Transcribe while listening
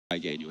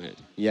might get in your head.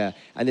 Yeah,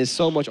 and there's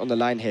so much on the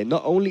line here.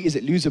 Not only is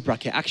it loser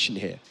bracket action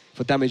here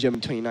for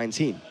Damagerman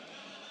 2019,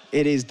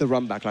 it is the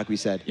run back, like we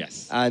said.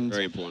 Yes, and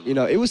very important. You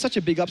know, it was such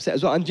a big upset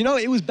as well. And you know,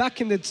 it was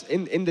back in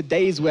the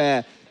days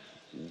where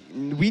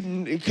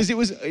because it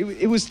was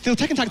still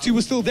Tekken Tag 2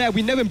 was still there.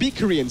 We never beat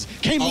Koreans.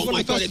 Kane was one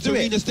of the first it's to do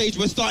arena it. stage.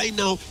 We're starting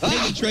now.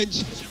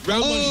 Kaneandtrench,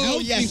 round one.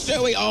 Healthy yes.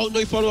 straight. Oh,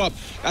 no follow-up.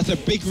 That's a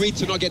big read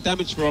to not get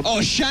damaged from.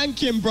 Oh,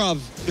 shank him, bruv.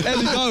 There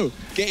we go.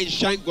 Getting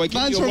shanked, boy.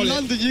 Man's from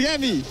London, you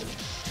get me?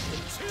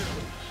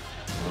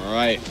 All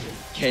right.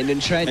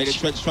 Kaneandtrench.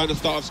 Kaneandtrench trying to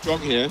start off strong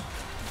here.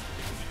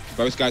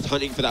 Both guys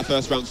hunting for that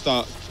first round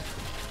start.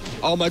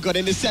 Oh my god,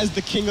 and it says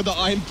the king of the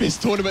Iron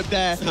Fist tournament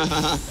there.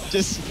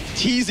 Just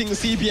teasing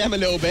CBM a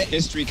little bit.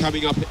 History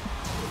coming up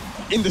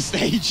in the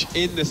stage.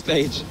 In the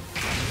stage.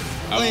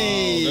 Oh,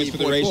 goes for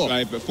the rage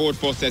drive, but forward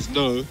 4 says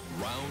no.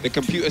 The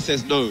computer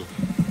says no.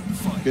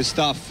 Good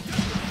stuff.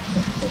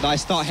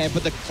 Nice start here,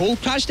 but the full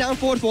crash down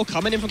forward 4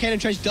 coming in from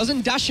Kaneandtrench.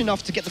 Doesn't dash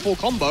enough to get the full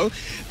combo,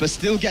 but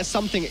still gets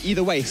something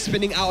either way.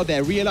 Spinning out of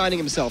there, realigning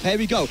himself. Here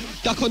we go.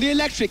 Duck on the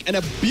electric and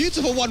a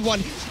beautiful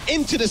 1-1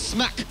 into the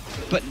smack.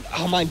 But,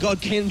 oh my god,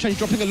 Kaneandtrench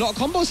dropping a lot of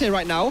combos here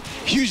right now.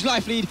 Huge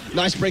life lead.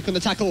 Nice break on the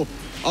tackle.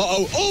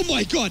 Uh-oh. Oh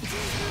my god.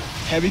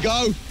 Here we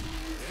go.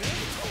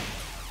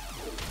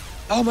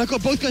 Oh my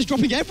god, both guys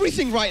dropping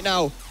everything right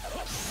now.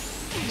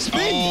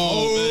 Spin!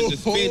 Oh, man, the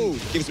spin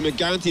gives him a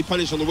guaranteed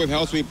punish on the whip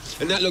hell sweep,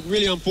 and that looked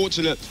really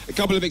unfortunate. A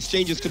couple of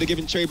exchanges could have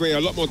given CherryBerry a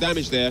lot more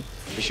damage there.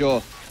 For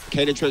sure.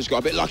 Kaneandtrench got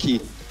a bit lucky.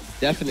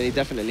 Definitely,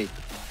 definitely.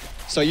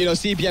 So, you know,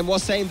 CBM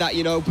was saying that,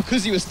 you know,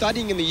 because he was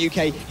studying in the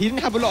UK, he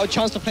didn't have a lot of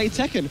chance to play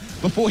Tekken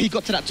before he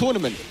got to that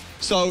tournament.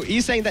 So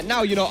he's saying that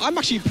now, you know, I'm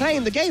actually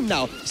playing the game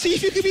now. See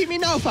if you can beat me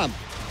now, fam.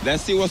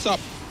 Let's see what's up.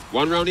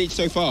 1 round each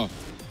so far.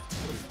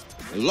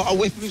 A lot of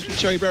whiff moves from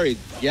CherryBerry.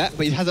 Yeah,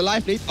 but he has a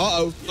life lead.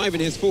 Uh-oh. Not even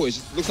his fault. It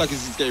just looks like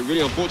this is getting really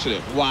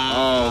unfortunate.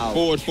 Wow.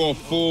 Oh,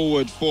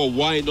 forward 4.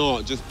 Why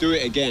not? Just do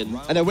it again.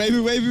 And a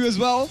wavy as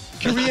well.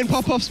 Korean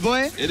pop-offs,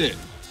 boy. In it.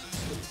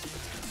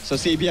 So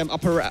CBM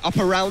up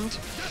around.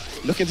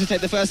 Looking to take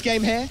the first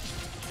game here.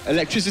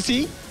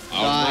 Electricity.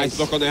 Oh, nice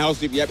block on the hell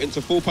sweep. Yep,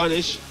 into full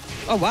punish.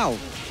 Oh, wow.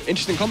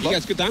 Interesting combo. He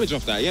gets good damage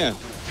off that, yeah.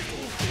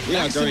 We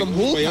are going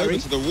all the way over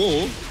to the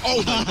wall.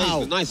 Oh,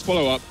 wow. Nice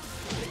follow-up.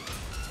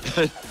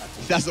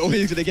 That's all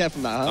he's going to get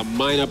from that, huh? A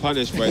minor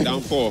punish, boy. Down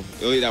 4.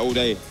 He'll eat that all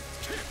day.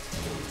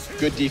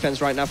 Good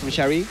defense right now from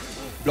Cherry.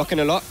 Blocking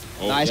a lot.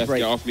 Oh, nice yes, break.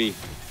 Get off me.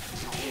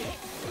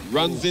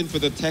 Runs in for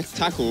the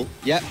tackle.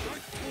 Yep.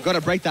 Got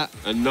to break that.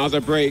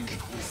 Another break.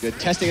 Good.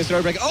 Testing his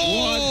throw break.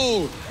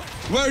 Oh!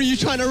 What? Where are you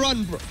trying to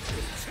run, bro?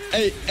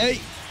 Hey.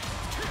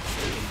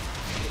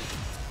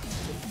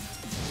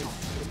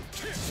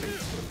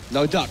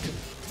 No duck.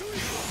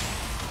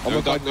 Oh no my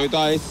duck, god. no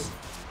dice.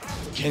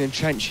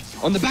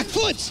 Kaneandtrench on the back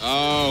foot.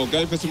 Oh,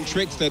 going for some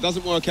tricks there.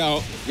 Doesn't work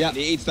out. Yeah.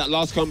 He eats that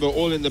last combo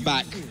all in the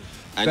back.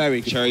 And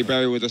very good.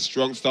 CherryBerry with a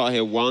strong start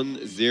here,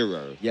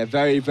 1-0. Yeah,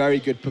 very, very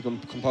good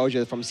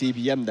composure from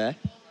CBM there.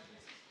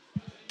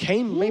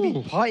 Kane maybe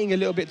partying a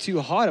little bit too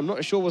hard. I'm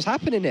not sure what's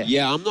happening here.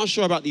 Yeah, I'm not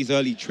sure about these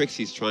early tricks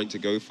he's trying to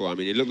go for. I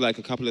mean, it looked like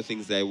a couple of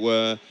things there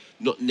were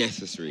not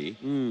necessary.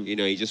 You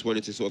know, he just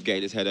wanted to sort of get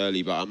in his head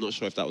early, but I'm not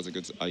sure if that was a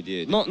good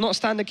idea. Not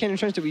standard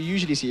Kaneandtrench that we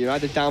usually see, right?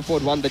 The down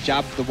forward 1, the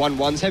jab, the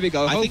 1-1s. Here we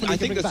go. I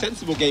think the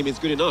sensible game is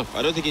good enough.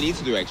 I don't think he needs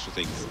to do extra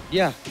things.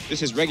 Yeah.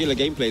 Just his regular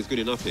gameplay is good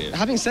enough here.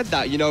 Having said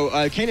that, you know,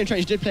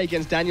 Kaneandtrench did play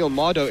against Daniel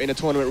Mardo in a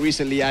tournament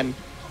recently, and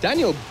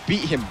Daniel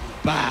beat him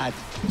bad.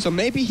 So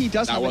maybe he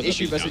does have an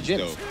issue versus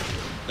Jin.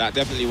 That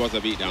definitely was a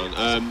beatdown.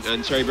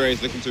 And CherryBerry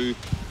is looking to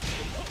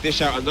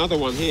dish out another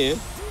one here.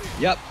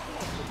 Yep.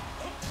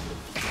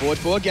 Forward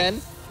 4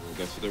 again.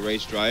 Goes for the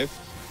rage drive.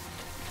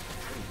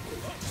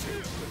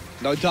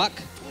 No duck.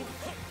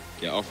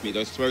 Get off me.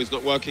 Those throws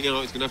not working out.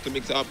 He's going to have to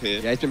mix it up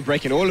here. Yeah, he's been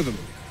breaking all of them.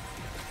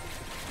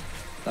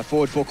 That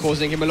forward 4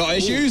 causing him a lot of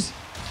issues.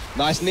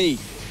 Nice knee.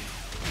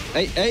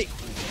 Hey.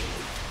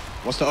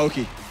 What's the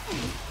Oki?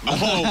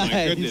 Oh my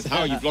goodness, how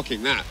are you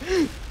blocking that?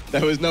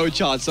 There was no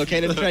chance. So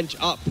Kaneandtrench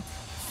up.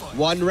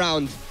 1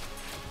 round.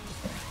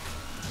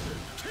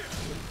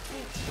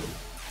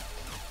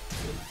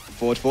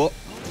 Forward 4.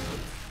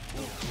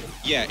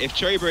 Yeah, if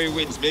CherryBerry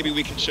wins, maybe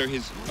we can show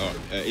his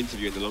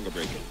interview in the longer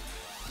break.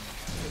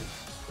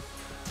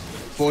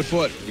 Forward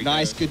 4.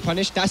 Nice, good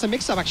punish. That's a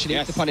mix-up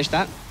actually to punish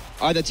that.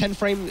 Either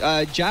 10-frame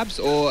jabs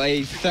or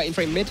a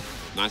 13-frame mid.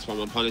 Nice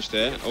 1-1 punish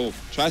there. Oh,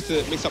 tries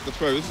to mix up the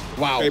throws.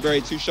 Wow.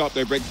 CherryBerry too sharp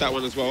though, breaks that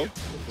one as well.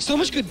 So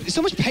much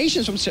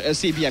patience from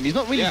CBM. He's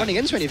not really running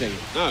into anything.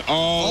 No.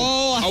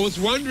 Oh, I was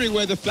wondering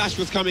where the flash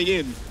was coming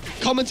in.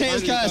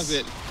 Commentator's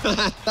curse.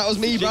 That was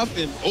me, bruv.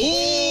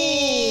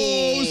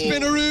 Oh,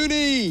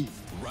 Spinneroonie.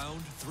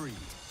 Round 3.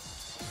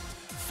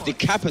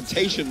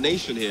 Decapitation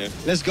Nation here.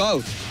 Let's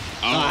go.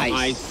 Oh,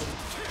 nice.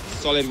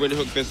 Solid wind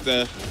hook fist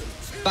there.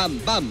 Bam,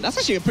 bam. That's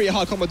actually a pretty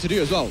hard combo to do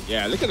as well.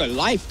 Yeah, look at the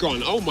life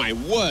gone. Oh my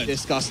word.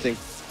 Disgusting.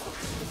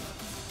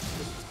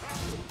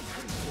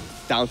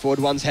 Down forward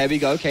 1s. Here we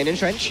go.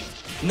 Kaneandtrench.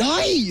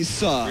 Nice.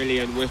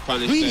 Brilliant whiff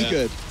punish really there.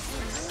 Good.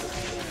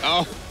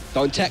 Oh.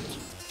 Don't tech.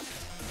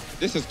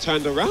 This has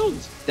turned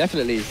around.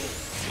 Definitely.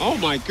 Oh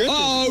my goodness.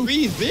 Oh,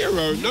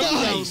 3-0. No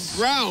nice.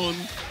 round.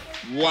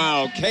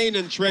 Wow.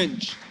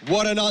 Kaneandtrench.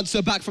 What an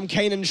answer back from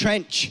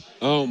Kaneandtrench.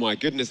 Oh my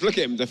goodness. Look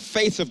at him. The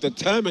face of the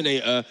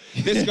Terminator.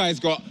 This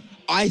guy's got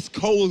ice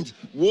cold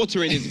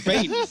water in his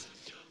veins.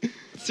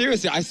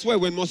 Seriously, I swear,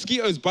 when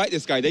mosquitoes bite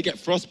this guy, they get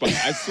frostbite.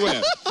 I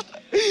swear.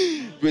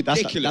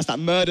 Ridiculous. That's that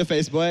murder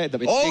face, boy.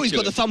 Oh, he's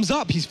got the thumbs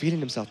up. He's feeling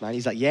himself, man.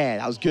 He's like, yeah,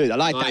 that was good. I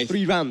like that.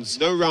 3 rounds.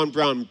 No round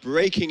brown,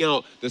 breaking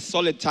out the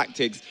solid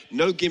tactics.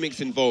 No gimmicks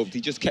involved.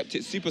 He just kept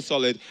it super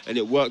solid, and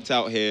it worked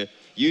out here.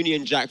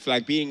 Union Jack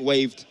flag being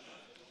waved.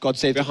 God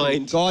save behind. the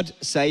Queen. God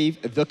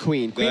save the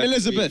Queen. Queen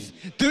Elizabeth.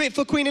 Queen. Do it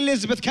for Queen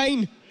Elizabeth,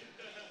 Kane.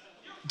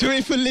 Do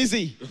it for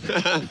Lizzie.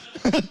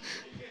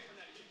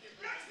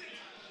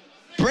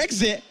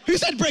 Brexit? Who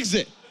said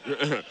Brexit?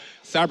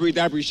 Sabri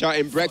Dabri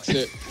shouting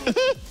Brexit.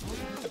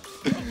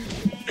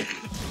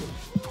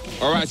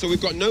 All right, so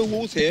we've got no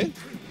walls here.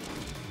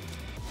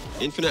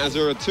 Infinite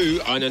Azura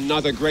 2, and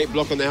another great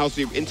block on the house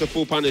sweep into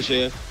full punish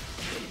here.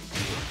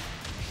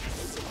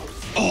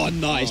 Oh,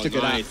 nice. Look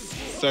at that.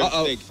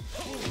 So sick.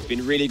 He's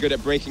been really good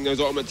at breaking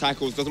those ultimate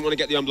tackles. Doesn't want to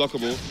get the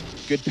unblockable.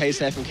 Good pace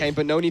there from Kane,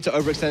 but no need to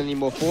overextend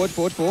anymore. Forward,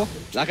 forward, forward.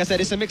 Like I said,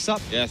 it's a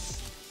mix-up. Yes.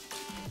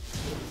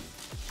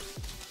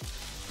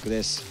 Look at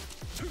this.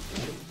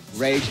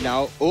 Rage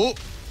now. Oh,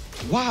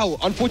 wow.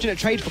 Unfortunate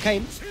trade for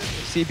Kane.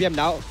 CBM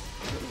now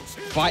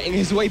fighting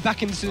his way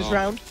back into this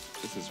round.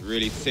 This is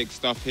really sick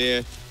stuff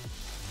here.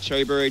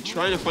 CherryBerry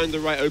trying to find the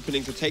right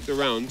opening to take the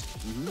round.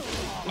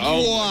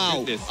 Oh, wow. my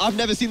goodness. I've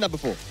never seen that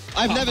before.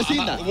 I've never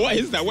seen that. What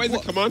is that? What is the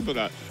command for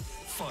that?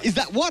 Is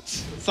that what?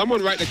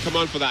 Someone write the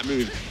command for that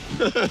move.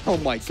 Oh,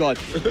 my God.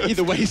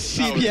 Either way,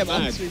 CBM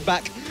answering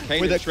back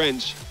with a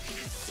Kaneandtrench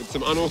with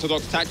some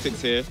unorthodox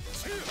tactics here.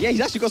 Yeah,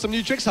 he's actually got some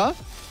new tricks, huh?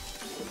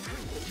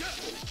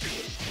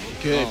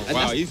 Good. Oh,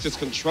 wow, he's just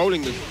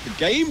controlling the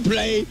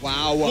gameplay.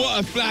 Wow. What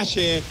a flash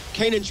here.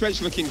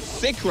 Kaneandtrench looking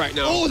sick right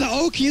now. Oh, the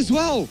Oki as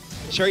well.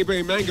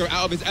 CherryBerryMango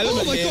out of his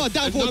element. Oh my here. God,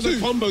 down 4-2. Another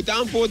combo,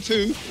 down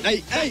 4-2.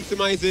 Hey.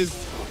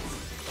 Maximizes.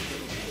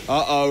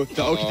 Uh-oh,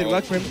 the Oki didn't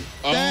work for him.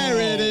 There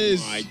it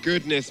is. Oh my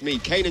goodness me.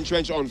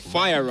 Kaneandtrench on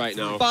fire right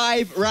now.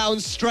 5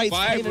 rounds straight.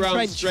 5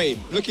 rounds straight.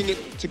 Looking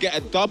to get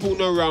a double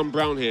no round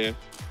brown here.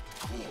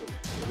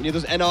 We need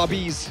those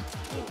NRBs.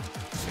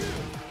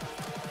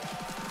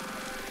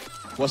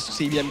 What's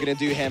CBM gonna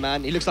do here,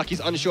 man? He looks like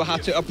he's unsure how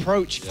to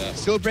approach. Yeah.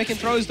 Still breaking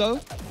throws, though.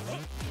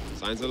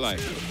 Signs of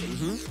life.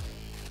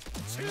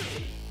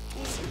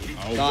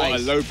 Oh, Nice. what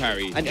a low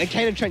parry. And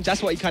Kaneandtrench,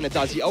 that's what he kind of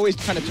does. He always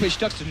kind of twitch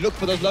ducks to look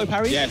for those low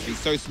parries. Yes, he's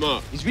so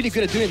smart. He's really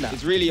good at doing that.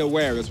 He's really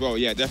aware as well.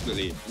 Yeah,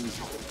 definitely.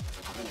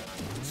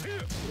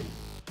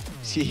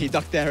 See, he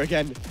ducked there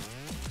again.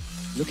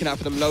 Looking out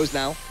for them lows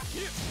now.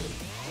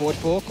 Forward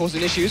 4,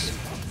 causing issues.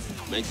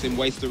 Makes him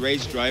waste the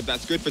rage drive.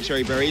 That's good for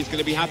CherryBerry. He's going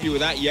to be happy with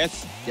that.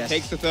 Yes.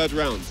 Takes the 3rd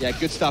round. Yeah,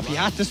 good stuff. He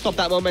had to stop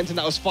that momentum.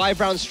 That was 5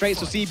 rounds straight.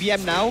 So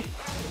CBM now,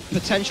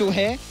 potential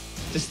here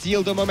to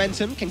steal the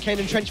momentum. Can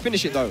Kaneandtrench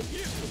finish it, though?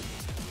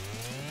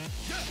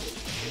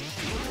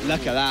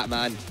 Look at that,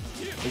 man.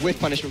 The whiff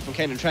punishment from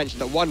Kaneandtrench.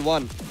 The 1-1.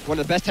 One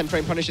of the best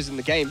 10-frame punishes in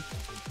the game.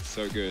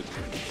 So good.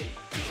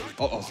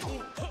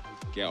 Uh-oh.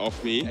 Get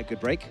off me. Yeah, good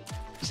break.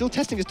 He's still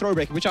testing his throw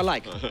break, which I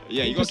like.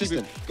 Yeah, you got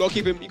to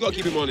keep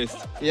him honest.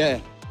 Yeah.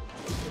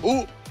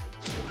 Ooh.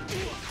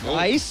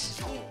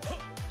 Nice.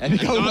 There we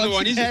go. Another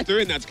one. He's just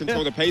doing that to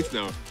control the pace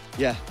now.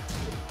 Yeah.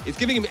 It's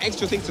giving him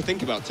extra things to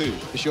think about too.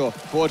 For sure.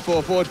 Forward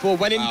 4, forward 4.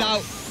 When in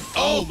doubt.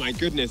 Oh my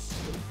goodness.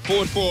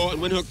 Forward 4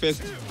 and win hook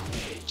fist.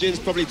 Jin's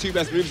probably 2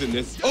 best moves in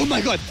this. Oh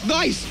my God.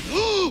 Nice.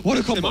 What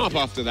a combo. Him up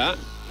after that.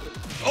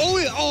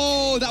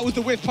 Oh, that was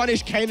the whiff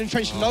punish.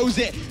 Kaneandtrench knows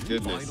it.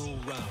 Goodness.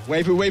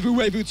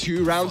 Wavy.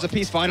 2 rounds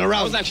apiece. Final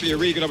round. That was actually a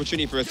really good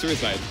opportunity for a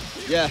suicide.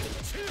 Yeah.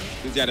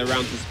 Since he had a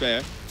round to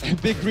spare.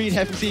 Big read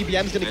here from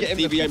CBM's going to get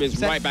him. CBM is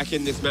right back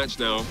in this match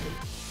now.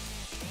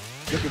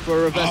 Looking for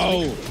a reverse.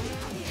 Oh.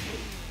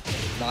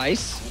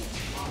 Nice.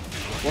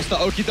 What's the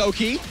okie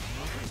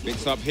dokie?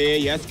 Mix up here.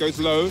 Yes, goes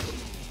low.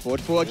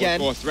 Forward 4 again.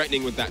 Forward 4,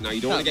 threatening with that now.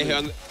 You don't want to get hit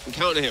on and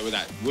counter hit with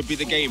that. Would be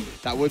the game.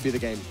 That would be the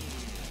game.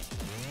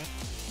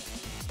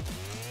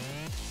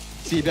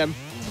 CBM.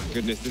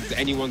 Goodness, this is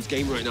anyone's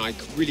game right now. I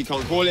really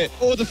can't call it.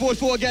 Oh, the forward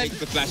 4 again. Takes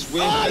the flash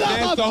win. And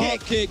there's the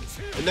hop kick.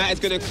 And that is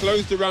going to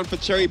close the round for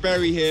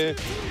CherryBerry here.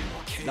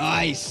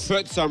 Nice.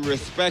 Put some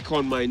respect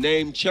on my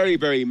name.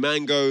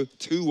 CherryBerryMango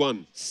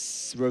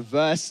 2-1.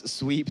 Reverse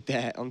sweep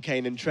there on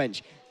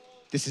Kaneandtrench.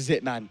 This is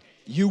it, man.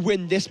 You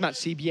win this match,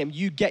 CBM.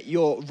 You get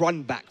your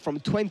run back from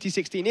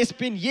 2016. It's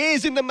been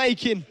years in the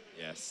making.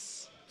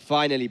 Yes.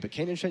 Finally, but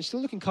Kaneandtrench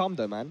still looking calm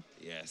though, man.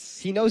 Yes.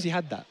 He knows he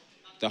had that.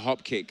 The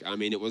hop kick, I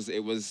mean, it was a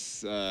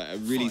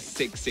really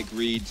sick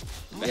read.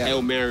 The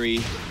Hail Mary.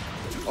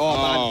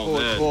 Oh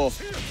man, forward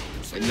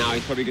 4. And now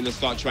he's probably going to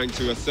start trying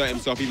to assert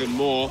himself even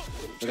more.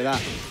 Look at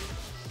that.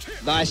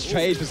 Nice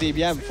trade for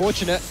CBM.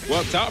 Fortunate.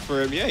 Worked out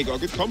for him. Yeah, he got a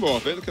good combo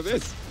off it. Look at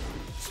this.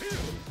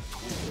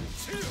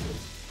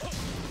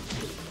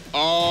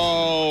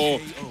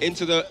 Oh,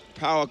 into the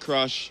power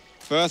crush.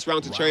 First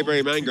round to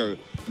CherryBerryMango.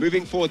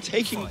 moving forward,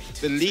 taking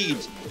the lead,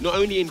 not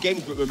only in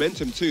games, but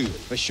momentum too.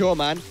 For sure,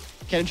 man.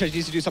 Kaneandtrench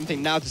needs to do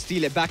something now to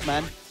steal it back,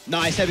 man.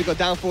 Nice, there we go,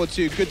 down forward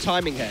 2. Good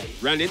timing here.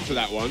 Ran into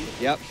that one.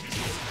 Yep.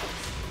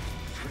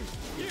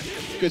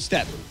 Good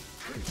step.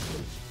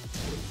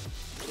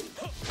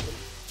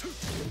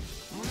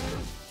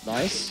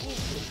 Nice.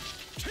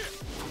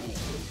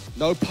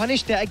 No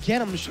punish there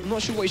again. I'm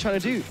not sure what he's trying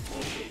to do.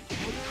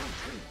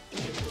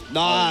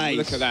 Nice. Oh,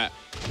 look at that.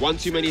 One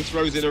too many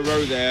throws in a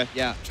row there.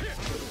 Yeah.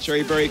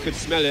 CherryBerry could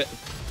smell it.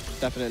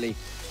 Definitely.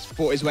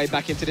 Fought his way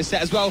back into the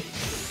set as well.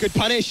 Good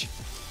punish.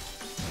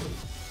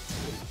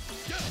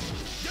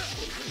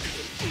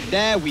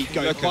 There we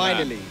go, Look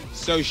finally.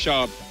 So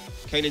sharp.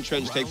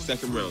 Kaneandtrench takes the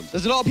second round.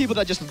 There's a lot of people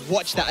that just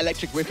watch that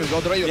electric whip as well.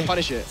 They're ready to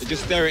punish it. They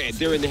just stare at it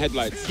during the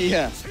headlights.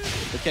 Yeah.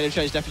 But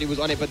Kaneandtrench definitely was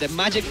on it. But the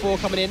Magic 4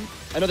 coming in.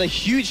 Another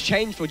huge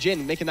change for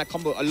Jin, making that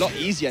combo a lot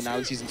easier now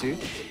in Season 2.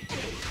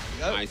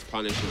 Nice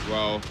punish as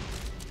well.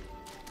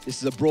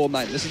 This is a brawl,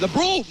 man. This is a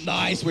brawl.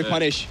 Nice with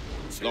punish.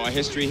 A lot of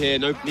history here.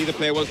 Neither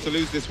player wants to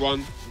lose this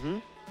one.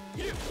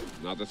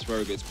 Another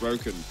throw gets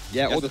broken.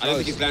 Yeah, all the I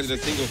don't think throws. he's landed a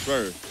single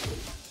throw.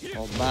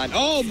 Oh, man.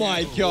 Oh,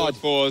 my God.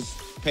 Fours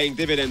paying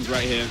dividends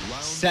right here.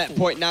 Set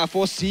point now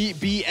for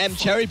CBM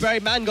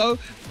CherryBerryMango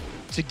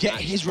to get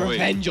Match his point.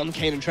 revenge on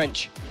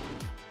Kaneandtrench.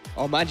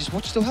 Oh, man, just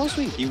watch the hell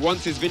sweep. He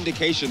wants his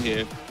vindication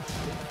here.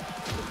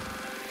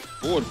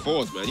 Forward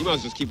fours, man. You might as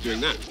well just keep doing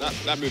that.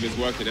 That move is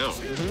working out.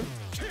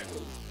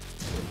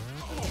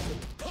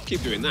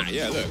 Keep doing that,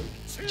 yeah, look.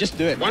 Just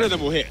do it. One of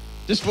them will hit.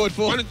 Just forward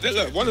 4.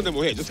 Look, one of them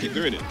will hit. Just keep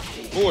doing it.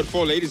 Forward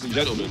 4, ladies and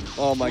gentlemen.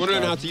 Oh, my You want to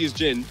God. learn how to use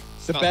Jin?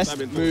 The start best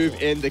spamming forward move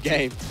 4. in the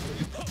game.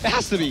 It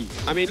has to be.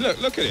 I mean,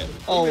 look at it.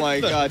 Oh, Look, my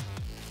look. God.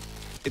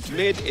 It's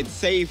mid, it's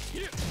safe.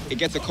 It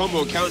gets a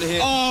combo counter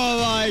hit. Oh,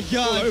 my All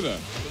God. over.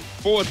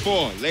 Forward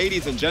 4,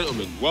 ladies and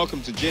gentlemen.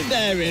 Welcome to Jin.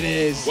 There it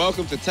is.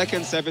 Welcome to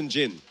Tekken 7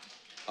 Jin.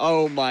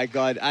 Oh, my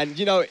God. And,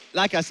 you know,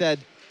 like I said,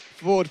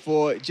 forward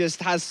 4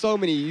 just has so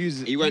many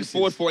uses. He went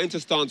forward 4 into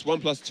stance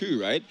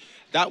 1+2, right?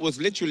 That was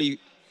literally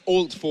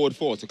alt forward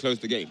 4 to close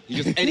the game.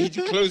 He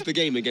closed the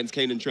game against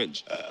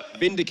Kaneandtrench.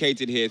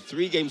 Vindicated here,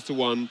 3 games to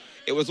 1.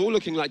 It was all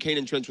looking like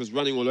Kaneandtrench was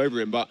running all over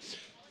him, but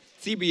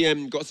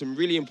CBM got some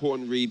really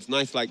important reads.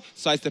 Nice, like,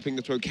 sidestepping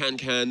the throw,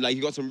 can. Like,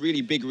 he got some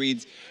really big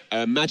reads.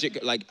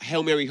 Magic, like,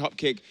 Hail Mary hop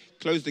kick,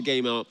 closed the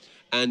game out.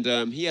 And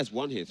he has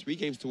won here, 3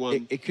 games to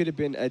 1. It could have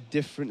been a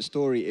different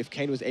story if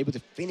Kane was able to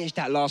finish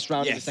that last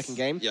round in the second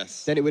game.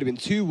 Yes. Then it would have been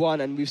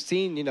 2-1, and we've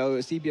seen, you know,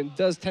 CBM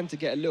does tend to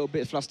get a little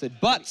bit flustered,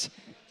 but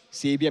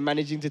CBM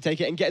managing to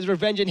take it and get his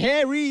revenge, and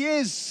here he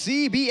is,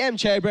 CBM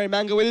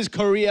CherryBerryMango with his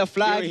Korea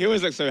flag. He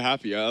always looks so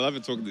happy. I love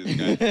it talking to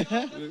this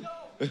guy.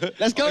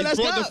 Let's go, He's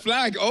let's brought go. the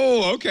flag.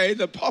 Oh, okay,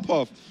 the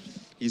pop-off.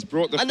 He's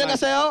brought the flag.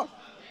 안녕하세요.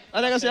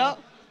 안녕하세요.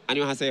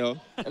 안녕하세요.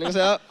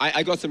 안녕하세요.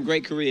 I got some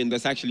great Korean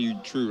that's actually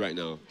true right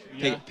now.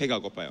 Yeah. 배가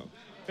고파요.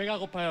 배가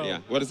고파요. Yeah.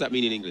 What does that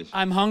mean in English?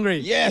 I'm hungry.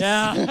 Yes.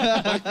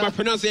 Yeah. My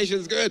pronunciation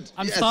is good.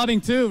 I'm Yes. starving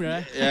too,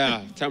 right?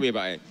 Yeah. Tell me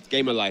about it.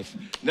 Game of life.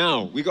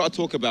 Now we got to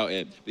talk about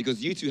it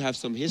because you two have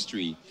some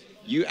history.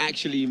 You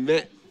actually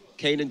met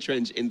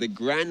Kaneandtrench in the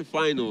grand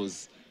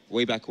finals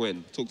way back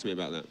when. Talk to me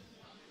about that.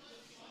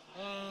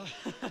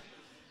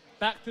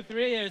 Back to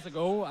 3 years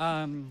ago,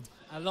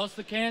 I lost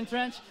to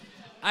Kaneandtrench.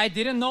 I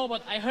didn't know,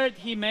 but I heard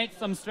he made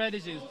some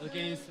strategies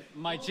against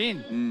my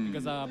Jin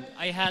because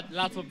I had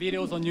lots of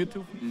videos on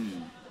YouTube.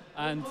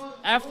 And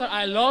after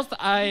I lost,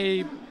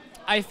 I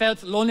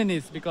felt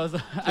loneliness because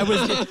I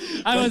was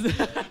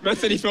Man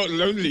said he felt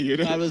lonely, you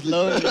know? I was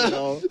lonely,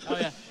 though. oh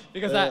yeah,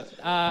 because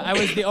I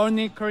was the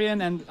only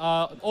Korean, and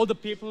all the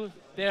people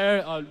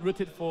there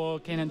rooted for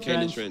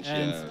Kaneandtrench. Kaneandtrench,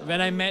 And yeah.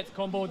 when I met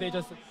Combo, they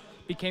just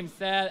became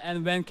sad.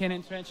 And when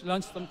Kaneandtrench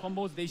launched some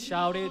combos, they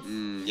shouted.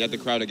 You had the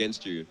crowd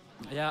against you.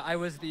 Yeah, I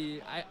was the.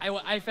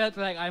 I felt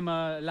like I'm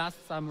a last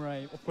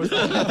samurai. Of course,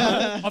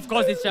 of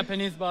course it's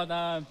Japanese, but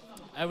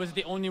I was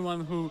the only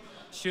one who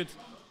should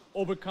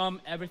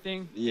overcome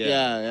everything.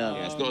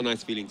 Yeah. It's not a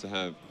nice feeling to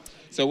have.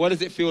 So what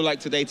does it feel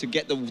like today to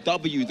get the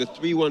W, the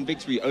 3-1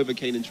 victory over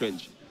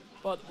Kaneandtrench?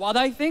 But what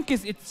I think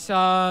is it's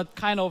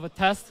kind of a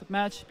test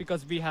match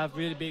because we have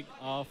really big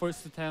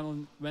first to 10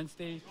 on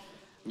Wednesday.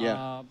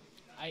 Yeah.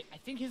 I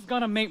think he's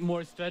gonna make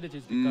more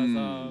strategies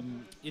because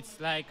it's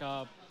like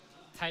a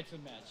title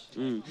match.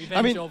 Revenge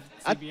I mean, of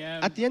at,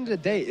 CBM. at the end of the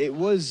day, it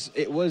was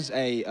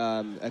a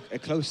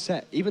close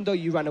set. Even though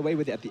you ran away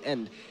with it at the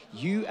end,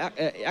 you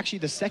actually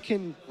the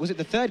second, was it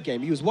the third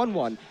game? He was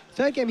 1-1.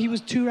 Third game, he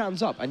was 2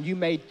 rounds up, and you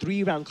made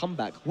 3-round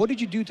comeback. What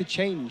did you do to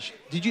change?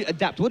 Did you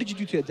adapt? What did you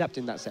do to adapt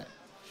in that set?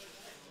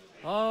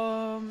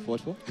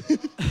 Forward 4?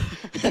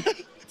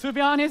 To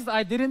be honest,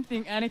 I didn't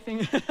think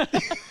anything.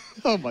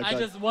 Oh my God. I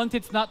just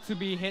wanted not to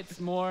be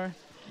hit more.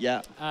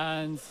 Yeah.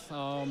 And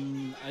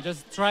I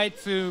just tried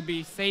to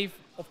be safe.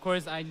 Of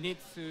course, I need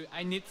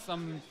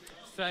some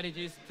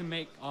strategies to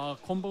make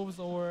combos,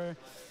 or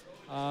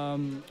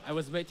I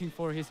was waiting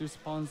for his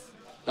response.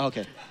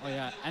 Okay. Oh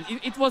yeah, and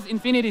it was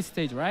infinity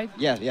stage, right?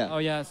 Yeah. Oh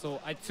yeah, so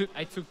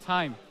I took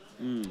time.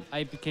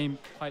 I became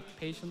quite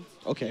patient.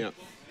 Okay. Yeah.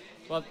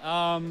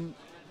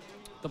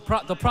 But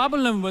the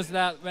problem was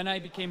that when I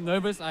became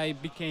nervous, I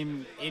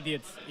became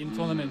idiot in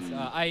tournaments.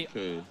 I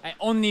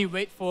only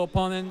wait for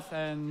opponents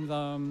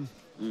and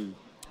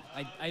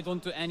I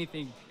don't do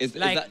anything. Is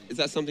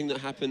that something that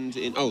happened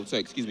in? Oh,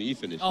 sorry. Excuse me. You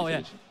finished. Oh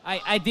yeah.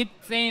 I did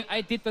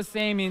the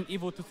same in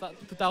Evo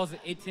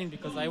 2018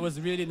 because I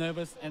was really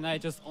nervous and I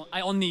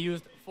only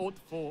used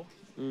 4-4,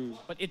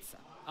 but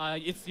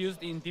it's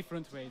used in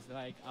different ways.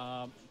 Like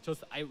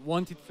just I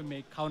wanted to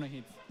make counter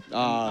hits,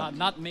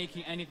 not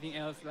making anything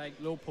else like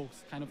low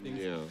pokes kind of things.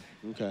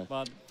 Yeah. Okay.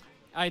 But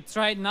I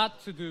tried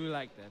not to do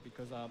like that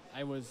because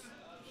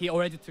he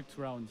already took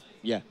 2 rounds.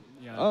 Yeah.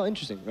 Oh,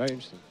 interesting. Very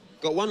interesting.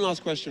 Got one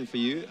last question for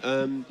you.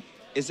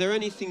 Is there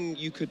anything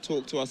you could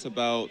talk to us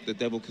about the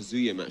Devil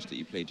Kazuya match that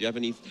you played? Do you have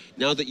any,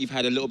 now that you've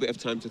had a little bit of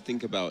time to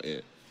think about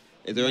it,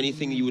 is there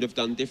anything you would have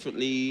done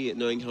differently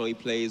knowing how he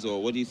plays,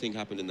 or what do you think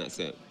happened in that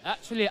set?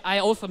 Actually, I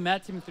also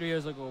met him 3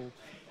 years ago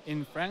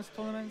in France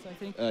tournaments, I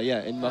think.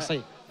 Yeah, in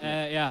Marseille.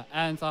 Yeah,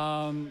 and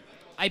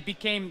I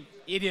became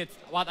idiot,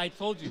 what I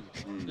told you,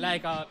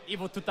 like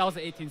Evo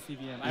 2018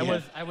 CVM.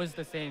 I was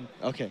the same.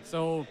 Okay.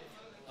 So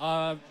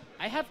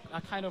I have a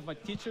kind of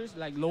teachers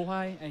like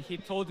Lohai, and he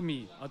told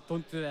me,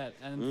 don't do that,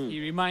 and he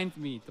reminded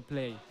me to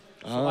play.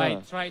 So I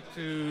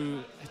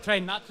try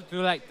not to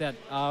do like that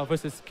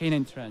versus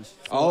Kaneandtrench.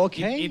 So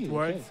it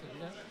works. Okay.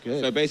 Yeah.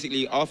 Good. So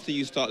basically, after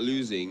you start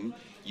losing,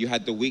 you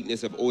had the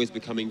weakness of always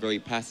becoming very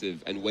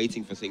passive and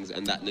waiting for things,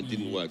 and that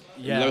didn't work.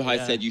 Yeah,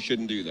 Lohai said you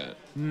shouldn't do that.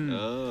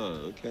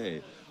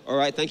 Okay. All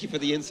right, thank you for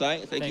the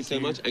insight. Thank you so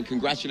much, and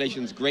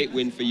congratulations, great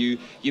win for you.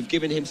 You've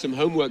given him some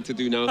homework to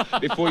do now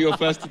before your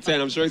first to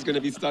 10. I'm sure he's going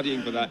to be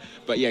studying for that.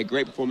 But yeah,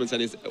 great performance,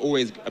 and it's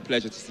always a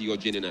pleasure to see your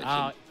Jin in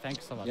action.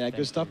 Thanks so much. Yeah,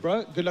 good stuff,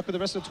 bro. Good luck with the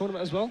rest of the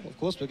tournament as well. Of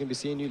course, we're going to be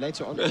seeing you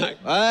later on.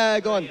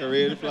 Go on.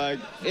 Korean flag.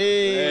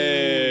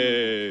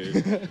 Hey.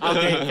 Hey.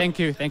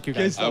 Okay, thank you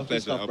guys. Our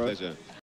pleasure.